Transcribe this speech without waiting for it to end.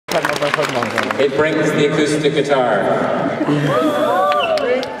It brings the acoustic guitar.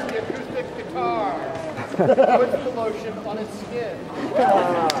 Brings the acoustic guitar. Puts the lotion on its skin.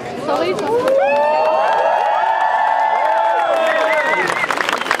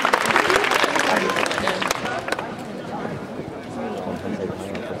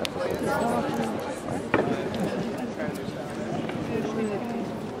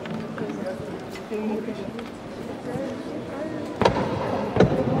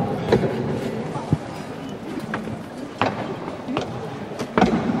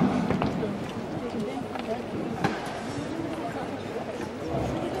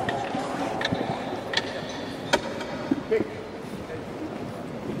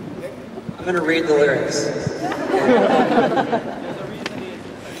 I'm going to read the lyrics.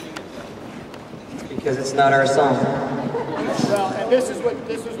 Because it's not our song. Well, and this is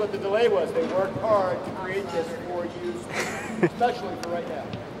what the delay was. They worked hard to create this for you, especially for right now.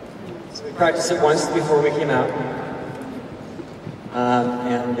 So we practiced it once before we came out.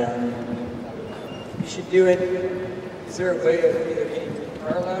 You should do it. Is there a way of either getting the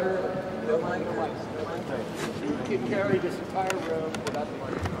guitar louder or no mic? You can carry this entire room without the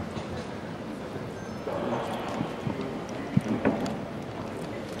microphone.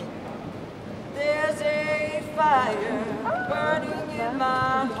 There's a fire burning in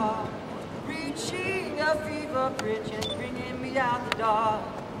my heart, reaching a fever pitch and bringing me out the dark.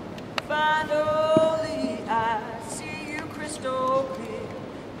 Finally, I see you crystal clear.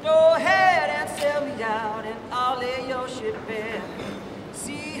 Go ahead and sell me out and I'll lay your ship bare.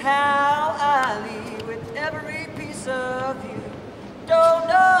 See how I leave with every piece of you. Don't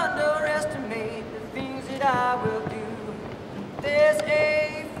underestimate the things that I will do. There's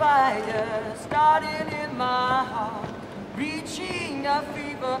a fire starting in my heart, reaching a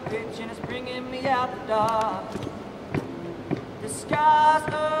fever pitch and it's bringing me out the dark. The scars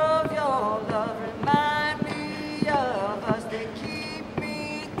of your love remind me of us. They keep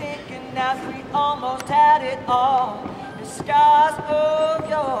me thinking that we almost had it all. The scars of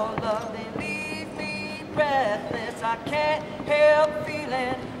your love, they leave me breathless. I can't help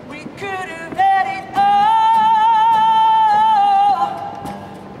feeling we could have had it all.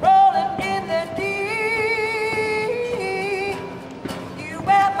 Rolling in the deep, you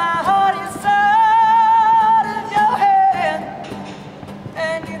wrap my heart inside of your hand,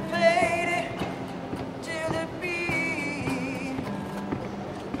 and you played it to the beat.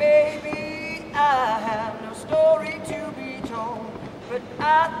 Baby, I have no story to be told, but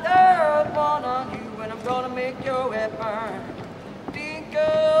I throw one on you and I'm gonna make your head burn. Think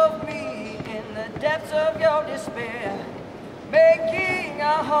of me in the depths of your despair. Making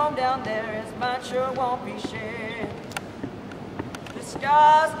a home down there is mine sure won't be shared. The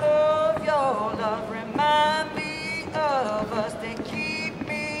scars of your love remind me of us. They keep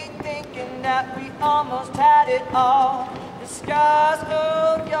me thinking that we almost had it all. The scars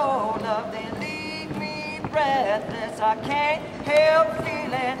of your love, they leave me breathless. I can't help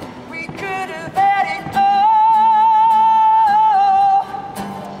feeling we could have had it all.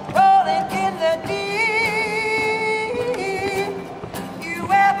 Rolling in the deep, you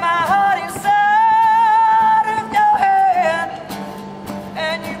have my heart inside of your hand,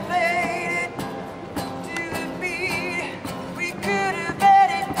 and you played it to the beat. We could have had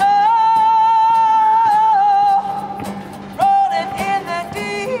it all. Rolling in the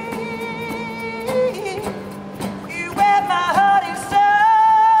deep, you have my heart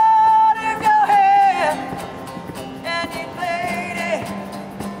inside of your hand, and you played it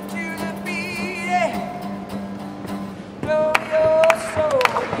to the beat. Blow your soul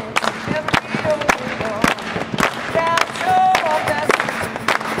into every open door. Count your blessings,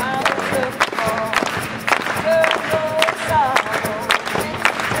 I'm just a call. Turn your sorrow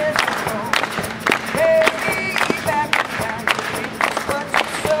into disco. Lay me back behind the things but you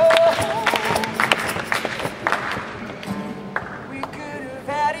sow. We could have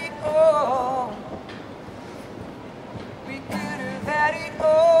had it all.